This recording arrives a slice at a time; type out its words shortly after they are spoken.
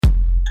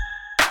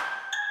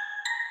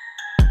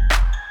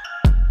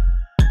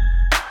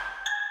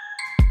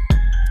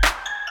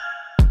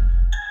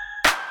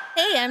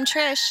I'm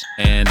Trish.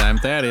 And I'm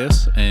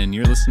Thaddeus, and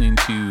you're listening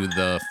to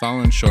the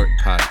Fallen Short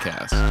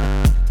podcast.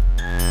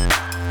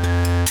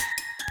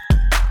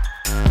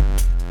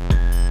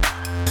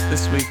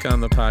 This week on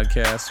the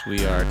podcast,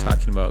 we are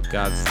talking about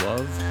God's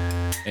love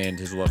and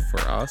his love for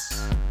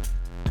us.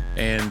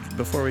 And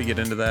before we get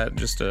into that,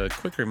 just a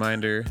quick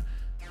reminder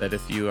that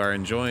if you are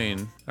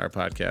enjoying our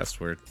podcast,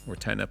 we're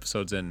 10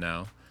 episodes in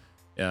now,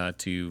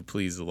 to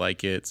please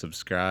like it,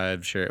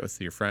 subscribe, share it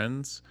with your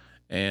friends,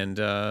 and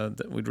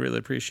we'd really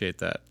appreciate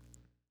that.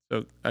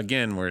 So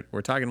again,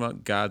 we're talking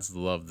about God's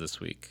love this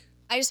week.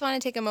 I just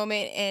want to take a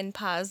moment and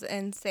pause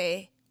and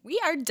say we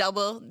are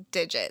double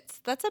digits.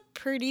 That's a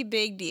pretty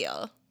big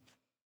deal.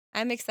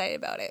 I'm excited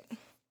about it.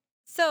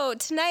 So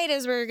tonight,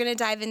 as we're going to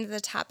dive into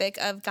the topic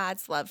of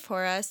God's love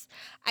for us,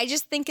 I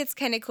just think it's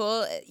kind of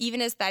cool,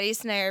 even as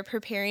Thaddeus and I are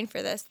preparing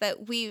for this,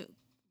 that we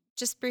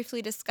just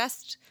briefly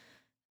discussed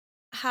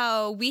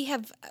how we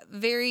have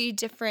very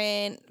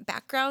different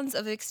backgrounds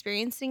of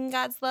experiencing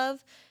God's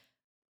love,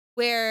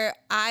 where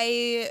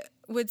I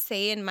would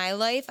say in my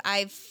life,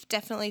 I've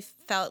definitely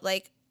felt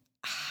like,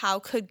 how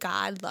could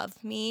God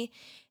love me?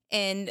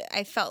 And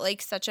I felt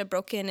like such a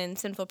broken and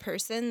sinful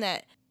person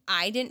that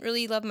I didn't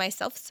really love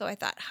myself. So I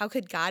thought, how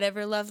could God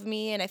ever love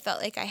me? And I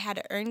felt like I had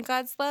to earn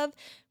God's love,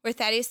 where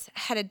Thaddeus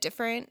has had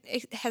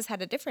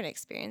a different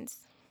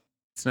experience.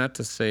 It's not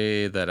to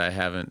say that I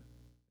haven't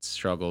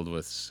struggled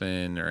with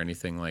sin or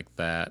anything like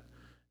that.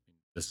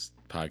 This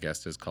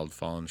podcast is called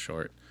Fallen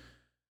Short.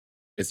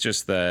 It's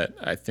just that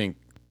I think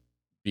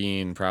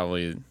I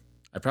probably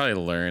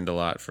learned a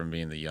lot from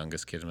being the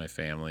youngest kid in my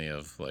family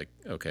of like,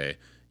 okay,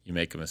 you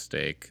make a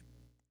mistake,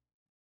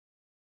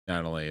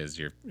 not only is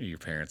your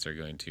parents are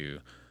going to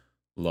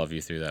love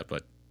you through that,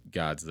 but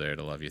God's there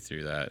to love you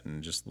through that.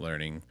 And just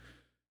learning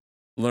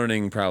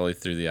probably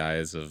through the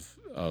eyes of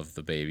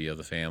the baby of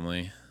the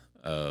family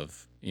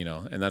of,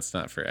 and that's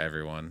not for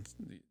everyone.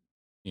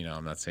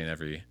 I'm not saying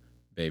every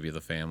baby of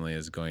the family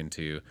is going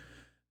to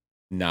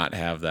not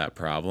have that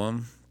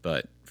problem,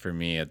 but for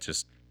me, it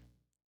just,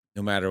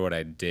 no matter what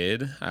I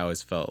did, I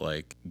always felt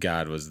like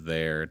God was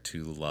there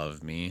to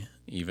love me,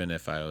 even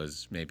if I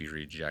was maybe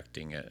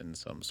rejecting it in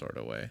some sort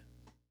of way.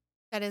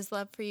 That his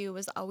love for you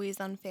was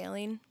always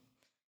unfailing.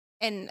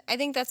 And I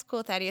think that's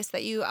cool, Thaddeus,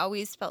 that you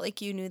always felt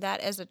like you knew that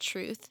as a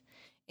truth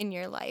in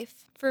your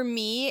life. For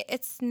me,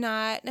 it's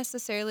not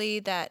necessarily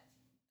that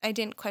I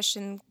didn't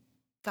question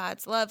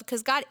God's love,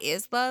 because God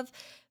is love,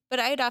 but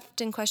I'd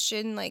often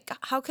question, like,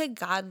 how could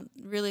God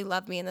really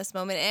love me in this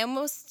moment? And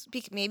almost,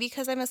 maybe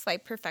because I'm a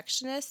slight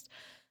perfectionist,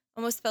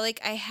 almost felt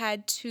like I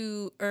had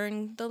to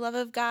earn the love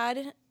of God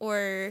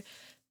or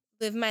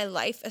live my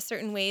life a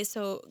certain way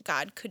so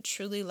God could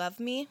truly love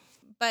me.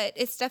 But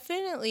it's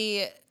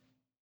definitely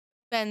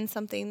been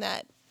something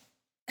that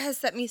has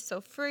set me so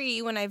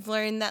free when I've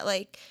learned that,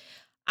 like,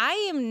 I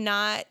am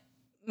not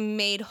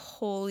made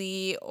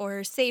holy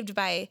or saved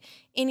by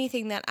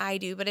anything that I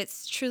do, but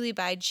it's truly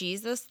by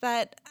Jesus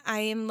that I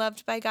am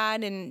loved by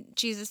God, and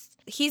Jesus,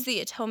 he's the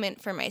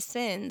atonement for my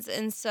sins.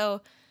 And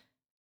so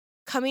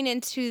coming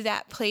into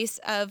that place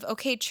of,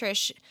 okay,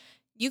 Trish,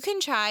 you can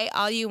try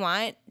all you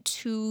want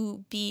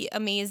to be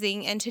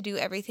amazing and to do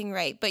everything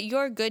right, but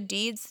your good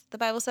deeds, the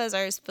Bible says,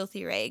 are as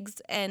filthy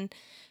rags. And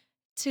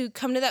to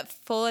come to that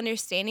full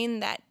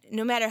understanding that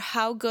no matter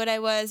how good I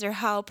was or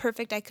how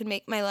perfect I could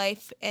make my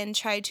life and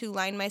try to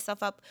line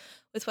myself up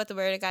with what the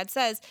Word of God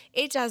says,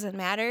 it doesn't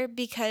matter,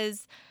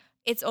 because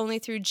it's only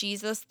through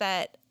Jesus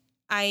that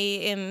I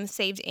am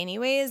saved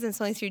anyways. And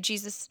it's only through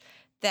Jesus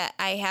that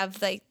I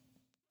have, like,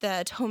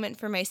 the atonement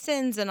for my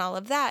sins and all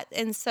of that.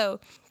 And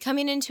so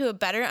coming into a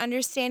better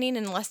understanding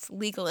and less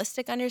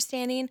legalistic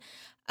understanding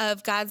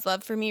of God's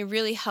love for me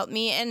really helped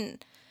me.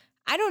 And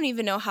I don't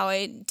even know how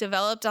I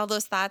developed all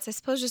those thoughts. I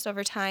suppose just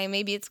over time.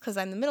 Maybe it's because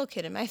I'm the middle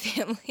kid in my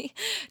family,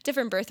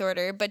 different birth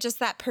order, but just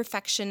that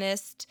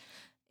perfectionist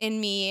in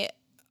me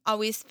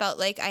always felt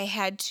like I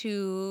had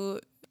to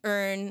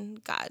earn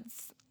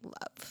God's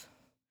love.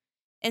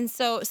 And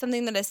so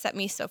something that has set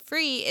me so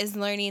free is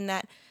learning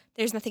that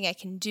there's nothing I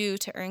can do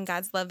to earn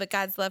God's love, but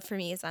God's love for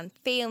me is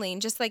unfailing,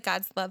 just like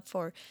God's love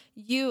for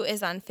you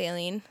is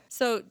unfailing.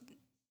 So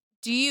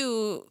do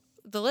you,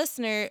 the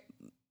listener,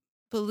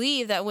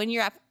 believe that when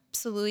you're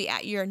absolutely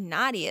at your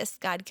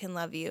naughtiest, God can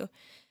love you?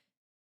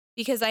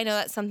 Because I know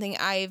that's something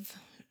I've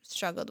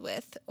struggled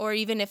with. Or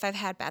even if I've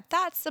had bad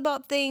thoughts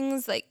about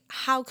things, like,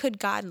 how could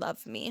God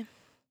love me?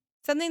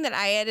 Something that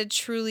I had to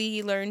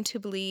truly learn to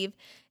believe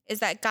is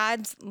that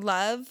God's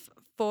love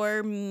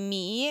for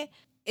me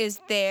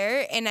is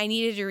there, and I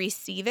needed to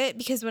receive it,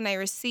 because when I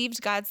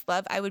received God's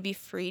love, I would be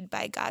freed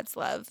by God's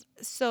love.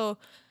 So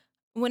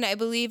when I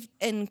believed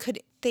and could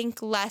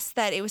think less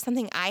that it was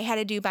something I had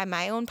to do by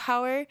my own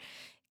power,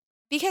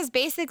 because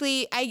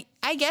basically,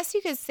 I guess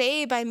you could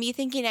say, by me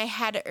thinking I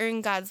had to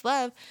earn God's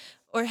love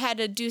or had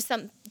to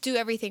do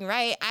everything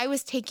right, I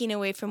was taking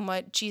away from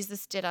what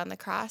Jesus did on the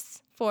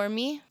cross for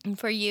me and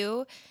for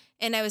you,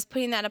 and I was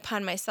putting that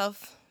upon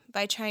myself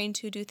by trying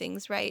to do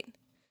things right.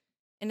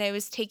 and I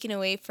was taken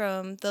away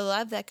from the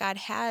love that God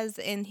has.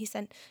 And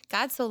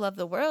God so loved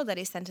the world that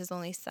he sent his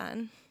only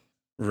son.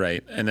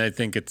 Right. And I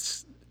think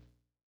it's,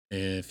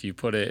 if you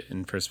put it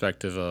in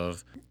perspective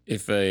of,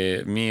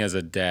 me as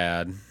a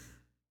dad,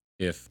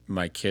 if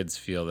my kids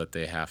feel that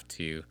they have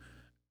to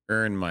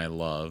earn my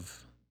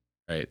love,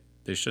 right?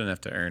 They shouldn't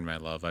have to earn my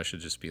love. I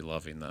should just be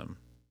loving them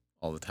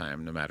all the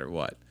time, no matter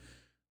what.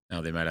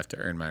 Now, they might have to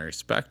earn my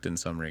respect in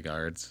some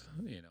regards,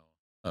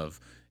 of if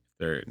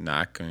they're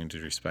not going to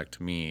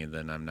respect me,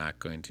 then I'm not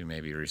going to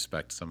maybe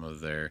respect some of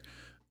their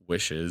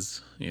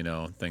wishes,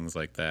 things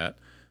like that.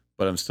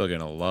 But I'm still going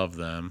to love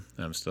them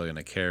and I'm still going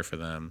to care for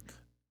them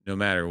no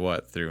matter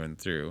what, through and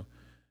through.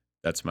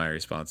 That's my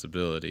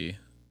responsibility.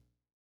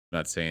 I'm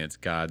not saying it's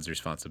God's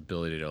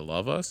responsibility to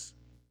love us.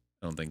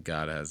 I don't think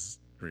God has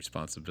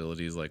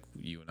responsibilities like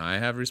you and I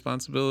have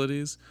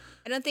responsibilities.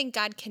 I don't think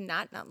God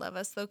cannot not love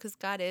us, though, because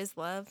God is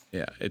love.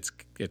 Yeah, it's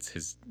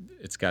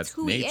God's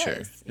who nature.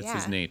 he is. It's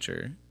his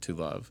nature to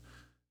love.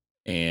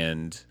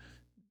 And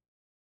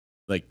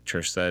like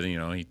Trish said,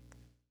 he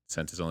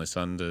sent his only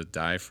son to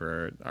die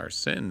for our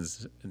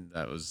sins. And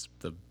that was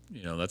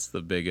that's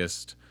the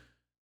biggest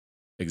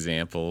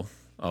example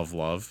of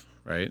love,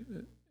 right?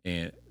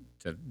 And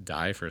to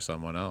die for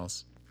someone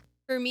else.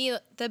 For me,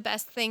 the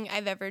best thing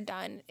I've ever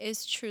done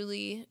is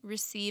truly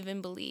receive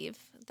and believe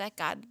that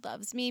God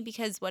loves me,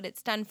 because what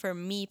it's done for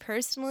me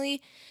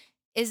personally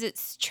is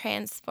it's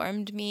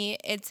transformed me.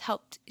 It's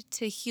helped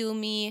to heal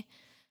me,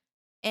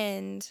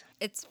 and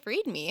it's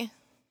freed me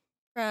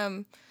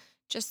from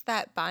just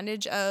that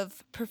bondage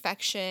of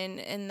perfection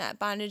and that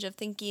bondage of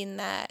thinking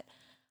that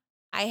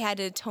I had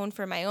to atone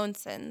for my own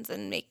sins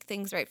and make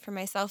things right for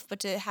myself, but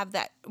to have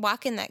that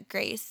walk in that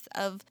grace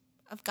of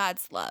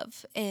God's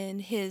love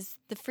and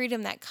the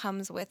freedom that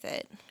comes with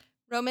it.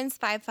 Romans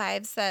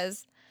 5:5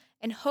 says,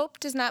 "And hope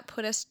does not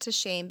put us to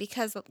shame,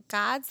 because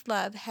God's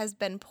love has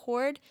been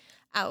poured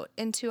out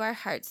into our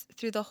hearts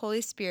through the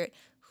Holy Spirit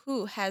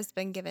who has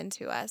been given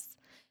to us."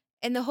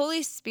 And the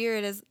Holy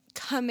Spirit has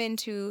come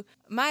into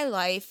my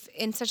life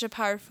in such a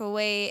powerful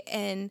way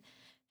and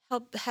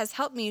has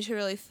helped me to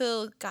really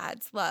feel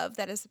God's love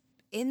that is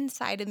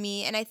inside of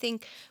me. And I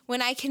think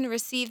when I can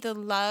receive the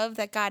love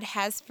that God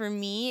has for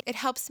me, it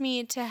helps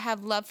me to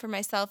have love for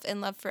myself and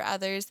love for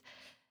others.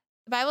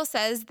 The Bible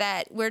says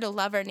that we're to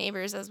love our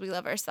neighbors as we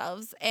love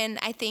ourselves. And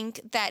I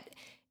think that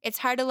it's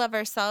hard to love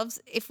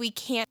ourselves if we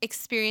can't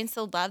experience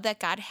the love that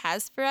God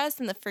has for us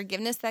and the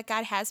forgiveness that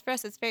God has for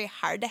us. It's very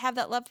hard to have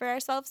that love for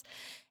ourselves.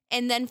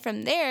 And then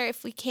from there,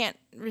 if we can't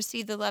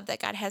receive the love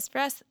that God has for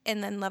us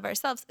and then love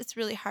ourselves, it's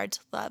really hard to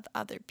love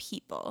other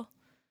people.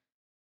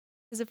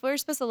 Because if we're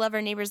supposed to love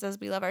our neighbors as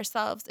we love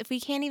ourselves, if we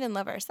can't even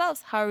love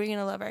ourselves, how are we going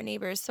to love our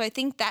neighbors? So I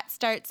think that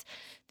starts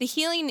the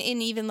healing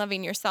in even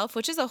loving yourself,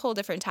 which is a whole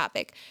different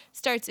topic,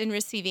 starts in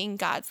receiving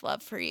God's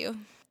love for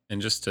you.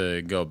 And just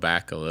to go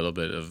back a little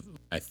bit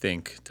I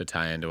think to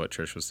tie into what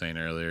Trish was saying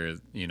earlier,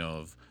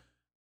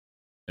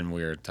 and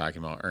we were talking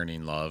about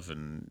earning love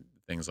and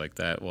things like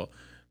that. Well,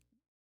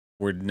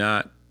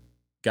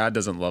 God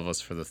doesn't love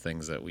us for the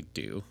things that we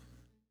do.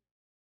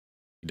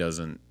 He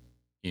doesn't,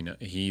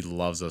 he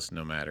loves us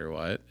no matter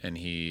what. And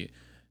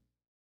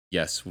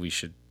yes, we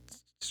should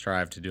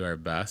strive to do our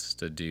best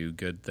to do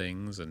good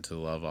things and to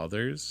love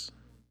others.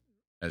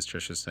 As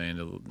Trish is saying,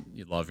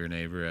 you love your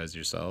neighbor as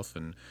yourself.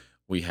 And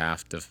we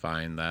have to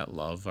find that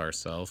love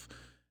ourselves.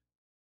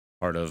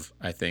 Part of,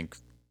 I think,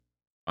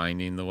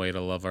 finding the way to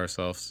love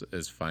ourselves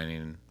is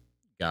finding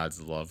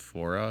God's love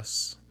for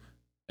us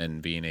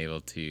and being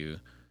able to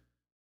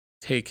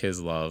take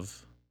his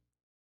love,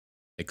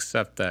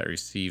 accept that,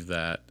 receive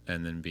that,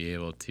 and then be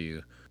able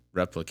to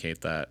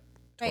replicate that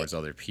towards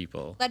other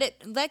people.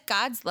 Let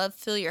God's love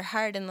fill your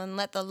heart, and then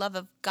let the love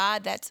of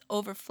God that's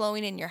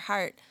overflowing in your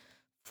heart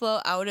flow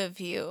out of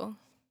you.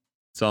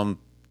 Psalm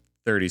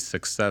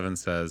 36:7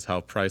 says, "How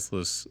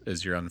priceless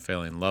is your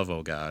unfailing love,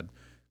 O God.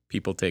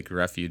 People take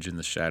refuge in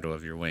the shadow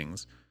of your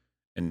wings."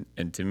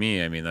 And to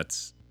me, I mean,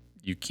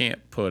 you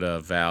can't put a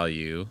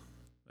value,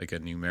 like a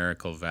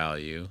numerical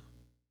value,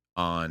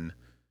 on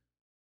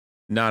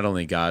not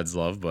only God's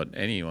love, but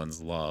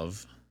anyone's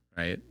love,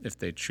 right? If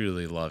they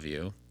truly love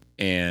you.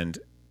 And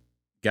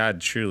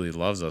God truly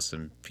loves us,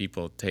 and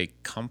people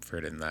take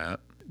comfort in that.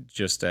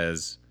 Just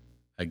as,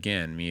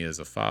 again, me as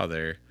a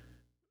father,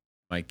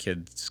 my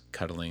kids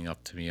cuddling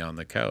up to me on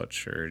the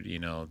couch, or,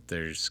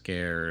 they're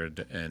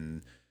scared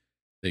and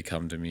they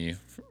come to me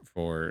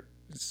for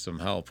some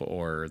help,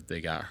 or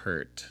they got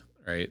hurt,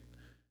 right?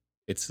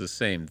 It's the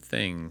same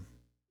thing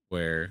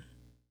where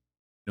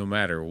no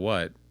matter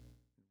what,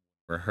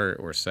 we're hurt,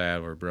 we're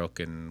sad, we're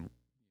broken,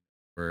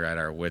 we're at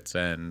our wits'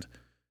 end,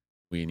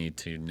 we need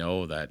to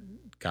know that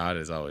God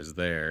is always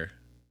there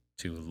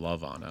to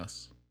love on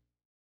us.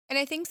 And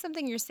I think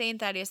something you're saying,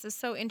 Thaddeus, is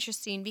so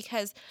interesting,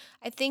 because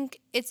I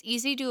think it's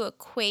easy to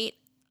equate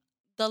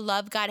the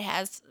love God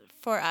has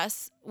for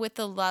us with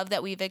the love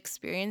that we've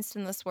experienced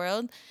in this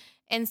world.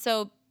 And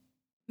so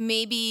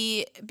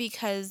maybe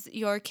because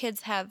your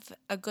kids have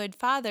a good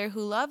father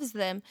who loves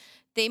them,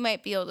 they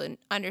might be able to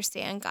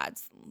understand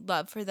God's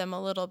love for them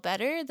a little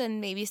better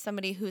than maybe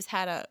somebody who's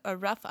had a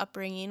rough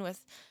upbringing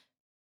with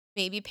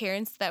maybe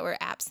parents that were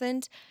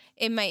absent.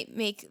 It might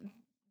make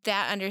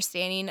that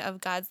understanding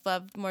of God's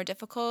love more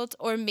difficult,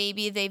 or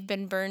maybe they've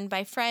been burned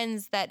by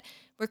friends that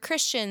were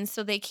Christians,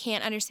 so they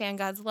can't understand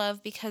God's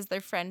love because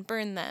their friend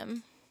burned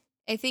them.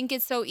 I think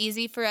it's so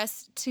easy for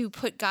us to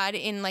put God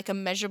in like a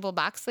measurable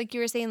box, like you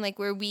were saying, like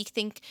where we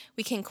think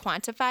we can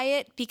quantify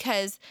it,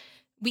 because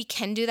we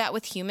can do that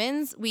with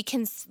humans. We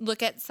can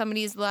look at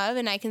somebody's love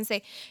and I can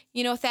say,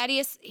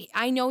 Thaddeus,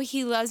 I know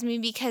he loves me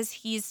because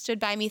he's stood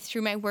by me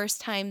through my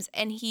worst times.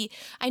 And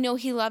I know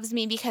he loves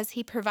me because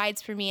he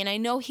provides for me. And I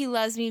know he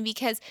loves me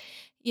because,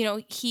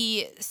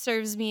 he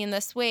serves me in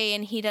this way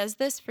and he does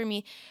this for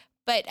me.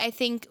 But I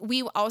think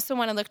we also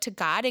want to look to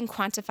God and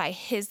quantify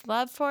his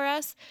love for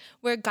us,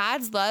 where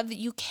God's love,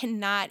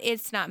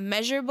 it's not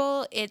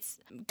measurable.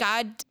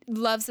 God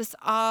loves us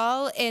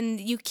all. And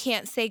you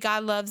can't say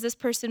God loves this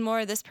person more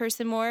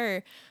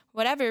or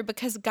whatever,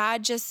 because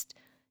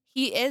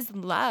he is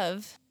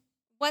love.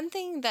 One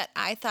thing that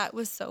I thought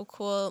was so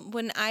cool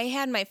when I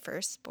had my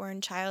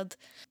firstborn child,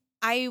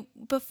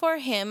 before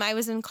him, I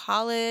was in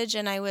college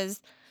and I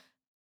was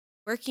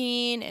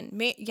working and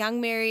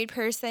young married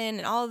person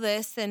and all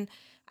this. And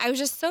I was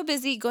just so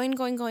busy going.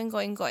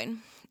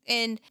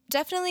 And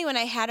definitely when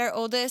I had our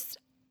oldest,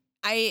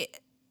 I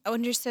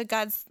understood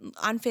God's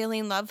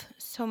unfailing love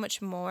so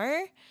much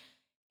more.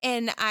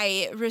 And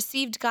I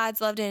received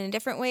God's love in a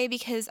different way,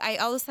 because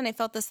all of a sudden I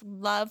felt this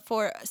love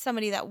for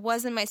somebody that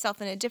wasn't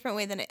myself in a different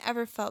way than I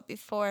ever felt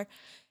before.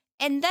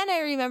 And then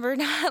I remember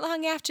not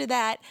long after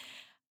that,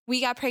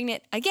 we got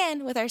pregnant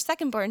again with our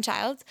second born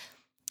child.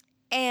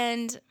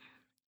 And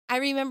I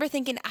remember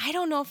thinking, I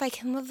don't know if I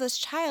can love this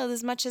child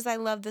as much as I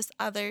love this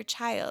other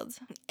child.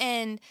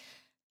 And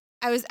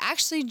I was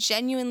actually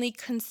genuinely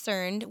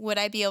concerned, would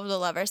I be able to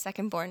love our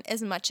secondborn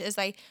as much as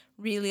I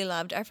really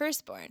loved our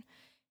firstborn?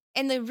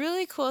 And the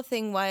really cool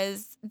thing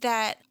was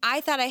that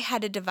I thought I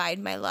had to divide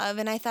my love,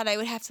 and I thought I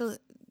would have to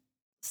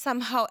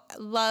somehow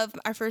love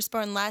our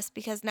firstborn less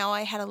because now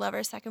I had to love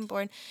our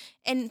secondborn.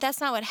 And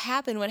that's not what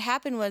happened. What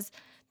happened was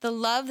the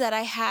love that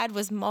I had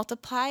was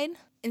multiplied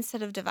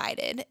instead of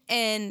divided.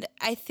 And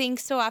I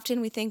think so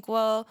often we think,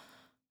 well,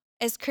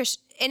 as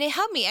Christian, and it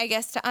helped me, I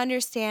guess, to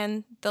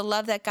understand the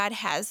love that God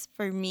has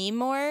for me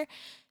more,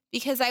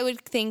 because I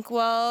would think,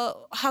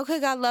 well, how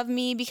could God love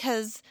me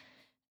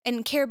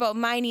and care about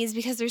my needs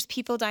because there's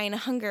people dying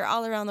of hunger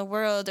all around the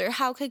world? Or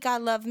how could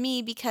God love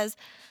me because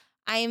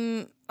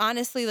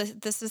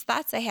this is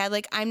thoughts I had,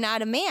 like, I'm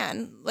not a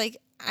man, like,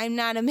 I'm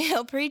not a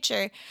male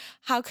preacher.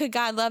 How could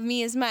God love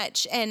me as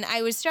much? And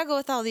I would struggle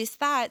with all these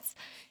thoughts.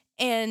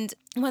 And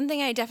one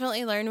thing I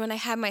definitely learned when I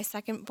had my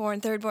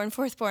secondborn, thirdborn,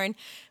 fourthborn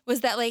was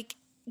that, like,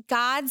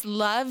 God's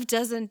love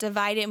doesn't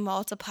divide, it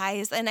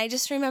multiplies. And I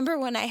just remember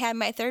when I had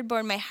my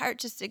thirdborn, my heart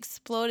just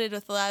exploded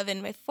with love,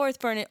 and my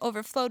fourthborn, it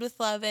overflowed with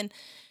love. And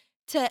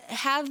to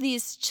have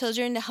these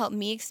children to help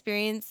me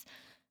experience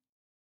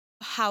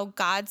how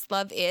God's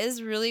love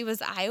is really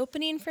was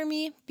eye-opening for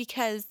me,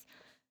 because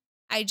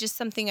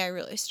something I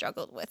really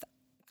struggled with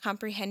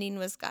comprehending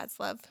was God's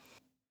love.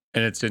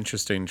 And it's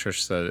interesting,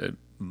 Trish said it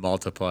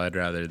multiplied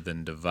rather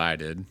than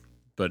divided,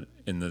 but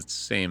in the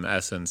same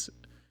essence,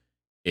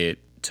 it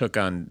took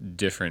on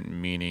different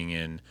meaning,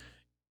 and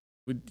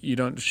you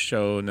don't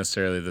show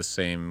necessarily the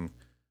same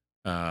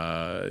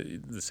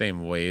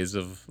ways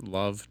of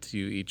love to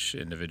each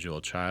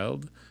individual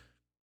child.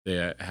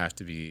 They have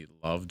to be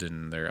loved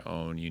in their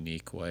own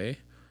unique way,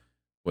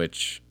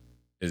 which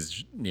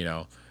is,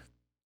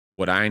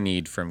 what I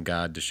need from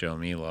God to show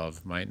me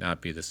love might not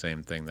be the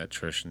same thing that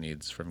Trish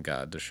needs from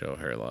God to show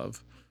her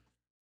love,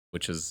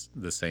 which is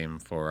the same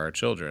for our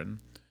children.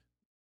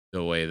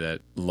 The way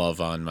that love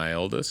on my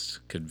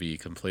oldest could be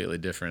completely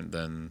different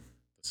than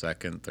the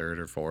second, third,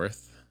 or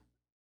fourth,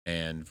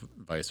 and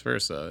vice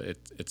versa.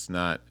 It's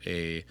not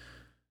a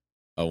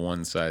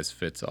one size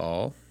fits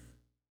all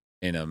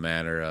in a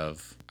matter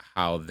of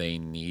how they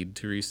need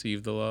to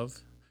receive the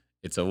love.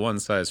 It's a one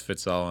size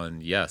fits all,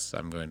 and yes,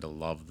 I'm going to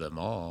love them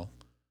all,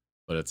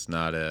 but it's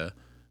not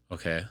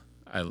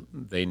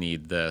they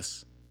need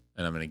this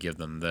and I'm going to give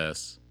them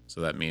this.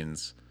 So that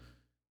means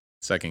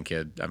second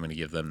kid, I'm going to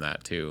give them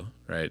that too,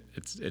 right?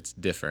 It's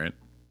different.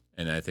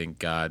 And I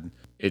think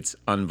it's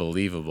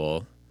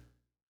unbelievable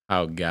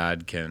how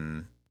God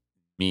can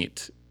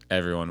meet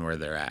everyone where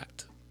they're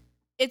at.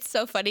 It's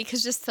so funny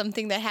because just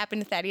something that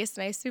happened to Thaddeus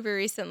and I super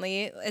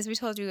recently, as we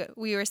told you,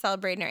 we were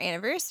celebrating our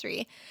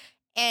anniversary,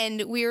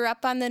 and we were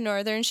up on the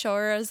northern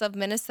shores of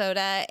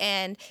Minnesota,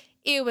 and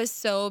it was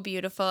so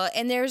beautiful.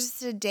 And there was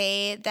just a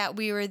day that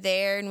we were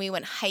there and we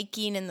went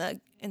hiking in the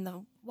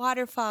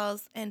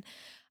waterfalls, and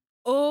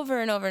over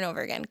and over and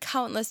over again,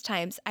 countless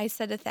times, I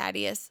said to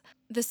Thaddeus,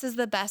 this is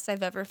the best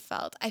I've ever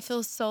felt. I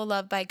feel so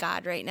loved by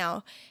God right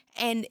now.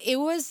 And it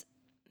was,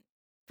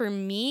 for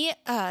me,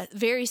 a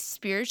very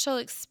spiritual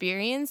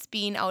experience,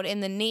 being out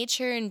in the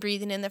nature and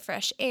breathing in the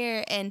fresh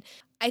air. And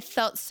I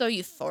felt so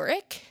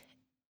euphoric.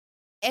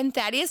 And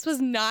Thaddeus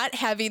was not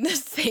having the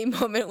same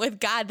moment with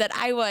God that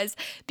I was,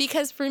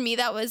 because for me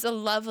that was a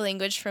love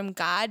language from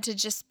God to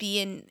just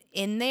be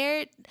in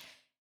there.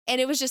 And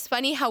it was just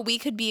funny how we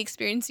could be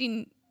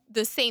experiencing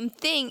the same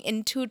thing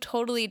in two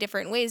totally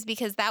different ways,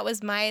 because that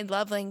was my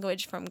love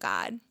language from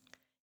God.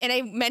 And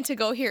I meant to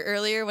go here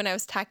earlier when I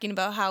was talking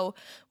about how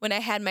when I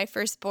had my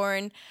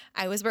firstborn,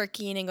 I was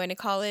working and going to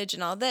college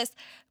and all this,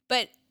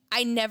 but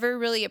I never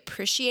really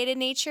appreciated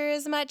nature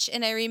as much.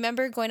 And I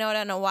remember going out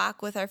on a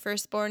walk with our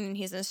firstborn, and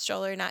he's in a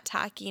stroller, not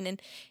talking,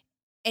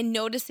 and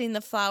noticing the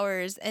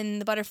flowers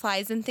and the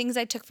butterflies and things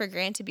I took for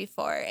granted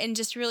before, and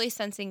just really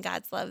sensing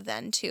God's love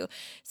then too.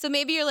 So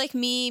maybe you're like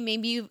me,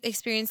 maybe you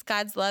experienced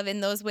God's love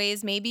in those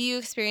ways. Maybe you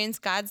experience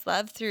God's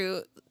love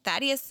through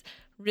Thaddeus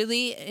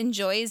really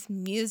enjoys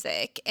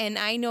music. And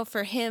I know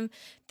for him,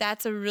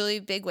 that's a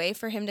really big way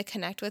for him to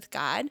connect with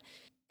God.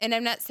 And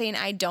I'm not saying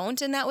I don't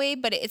in that way,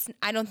 but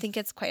I don't think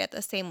it's quite at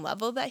the same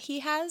level that he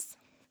has.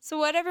 So,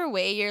 whatever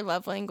way your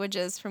love language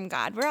is from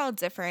God, we're all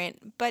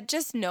different, but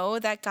just know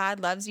that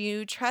God loves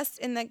you. Trust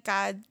in that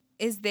God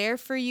is there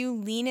for you.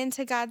 Lean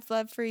into God's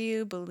love for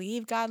you.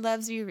 Believe God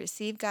loves you.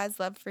 Receive God's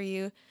love for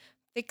you.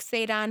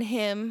 Fixate on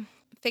Him.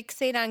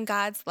 Fixate on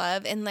God's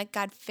love, and let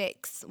God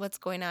fix what's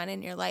going on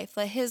in your life.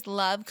 Let His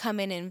love come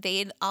and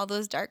invade all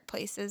those dark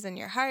places in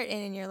your heart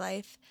and in your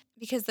life,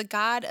 because the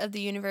God of the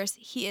universe,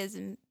 He is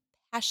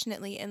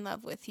passionately in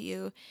love with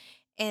you.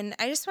 And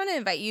I just want to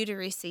invite you to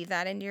receive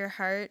that into your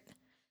heart.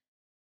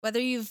 Whether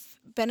you've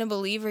been a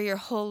believer your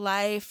whole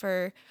life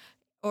or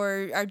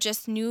are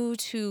just new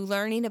to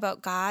learning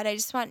about God, I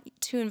just want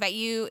to invite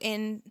you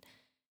in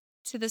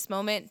to this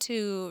moment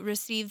to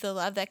receive the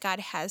love that God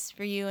has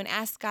for you, and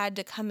ask God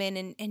to come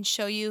in and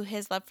show you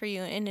His love for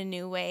you in a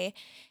new way,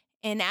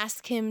 and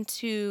ask Him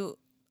to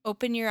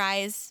open your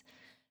eyes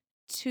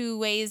to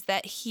ways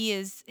that He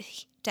is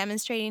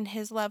demonstrating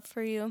His love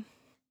for you.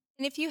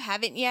 And if you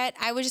haven't yet,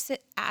 I would just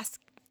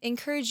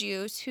encourage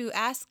you to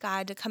ask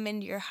God to come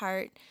into your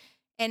heart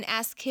and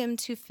ask Him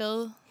to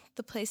fill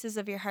the places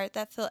of your heart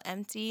that feel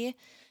empty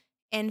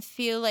and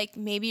feel like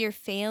maybe you're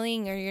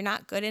failing or you're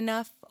not good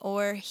enough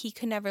or He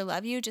could never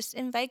love you. Just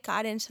invite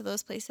God into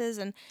those places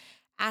and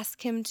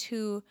ask Him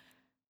to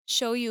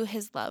show you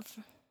His love,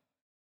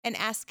 and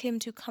ask Him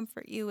to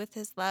comfort you with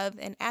His love,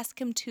 and ask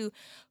Him to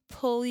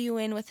pull you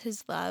in with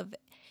His love.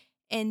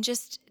 And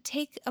just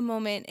take a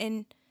moment,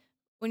 and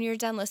when you're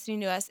done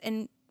listening to us,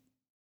 and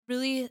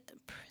really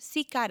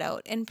seek God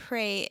out and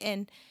pray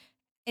and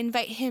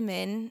invite Him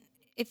in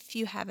if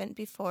you haven't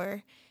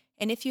before.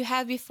 And if you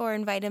have before,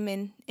 invite Him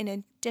in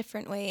a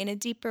different way, in a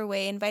deeper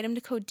way. Invite Him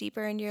to go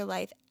deeper into your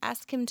life.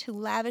 Ask Him to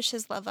lavish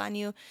His love on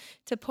you,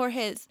 to pour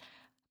His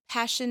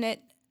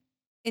passionate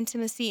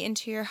intimacy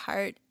into your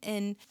heart.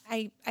 And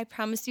I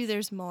promise you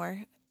there's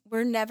more.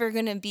 We're never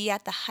going to be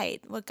at the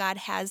height what God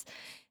has.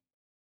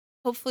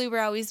 Hopefully we're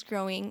always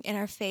growing in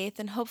our faith,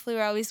 and hopefully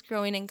we're always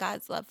growing in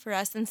God's love for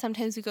us. And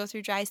sometimes we go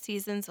through dry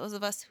seasons, those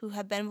of us who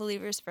have been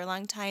believers for a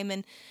long time,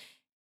 and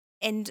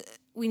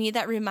we need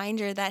that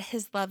reminder that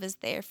His love is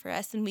there for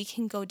us, and we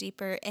can go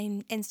deeper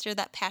and stir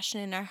that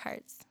passion in our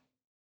hearts.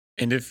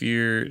 And if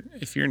you're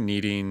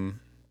needing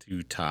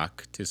to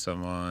talk to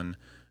someone,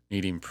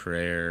 needing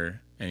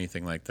prayer,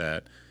 anything like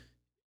that,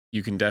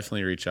 you can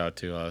definitely reach out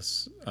to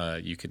us.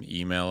 You can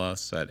email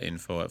us at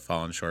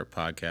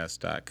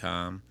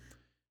info@fallenshortpodcast.com.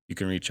 You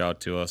can reach out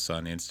to us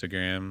on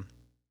Instagram.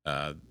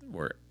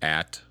 We're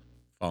at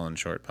Fallen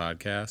Short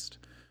Podcast.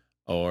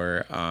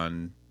 Or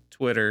on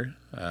Twitter.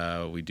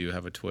 We do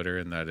have a Twitter,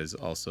 and that is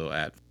also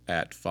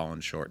at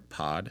Fallen Short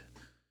Pod.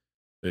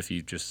 If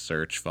you just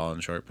search Fallen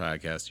Short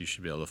Podcast, you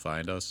should be able to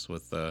find us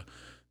with the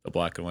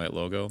black and white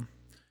logo.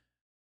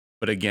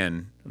 But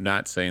again, I'm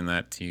not saying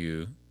that to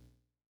you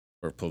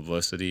for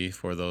publicity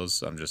for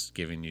those. I'm just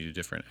giving you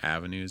different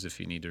avenues. If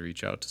you need to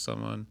reach out to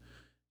someone,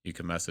 you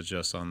can message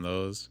us on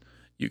those.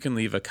 You can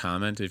leave a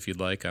comment if you'd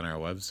like on our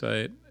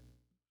website,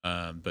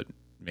 but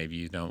maybe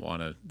you don't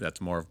want to. That's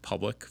more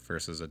public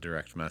versus a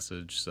direct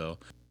message. So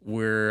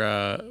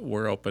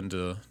we're open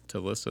to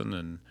listen,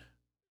 and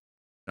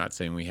not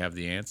saying we have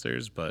the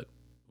answers, but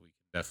we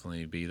can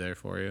definitely be there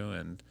for you.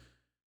 And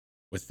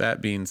with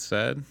that being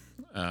said,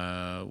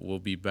 we'll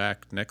be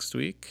back next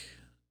week.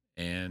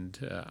 And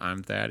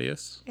I'm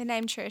Thaddeus. And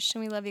I'm Trish,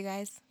 and we love you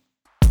guys.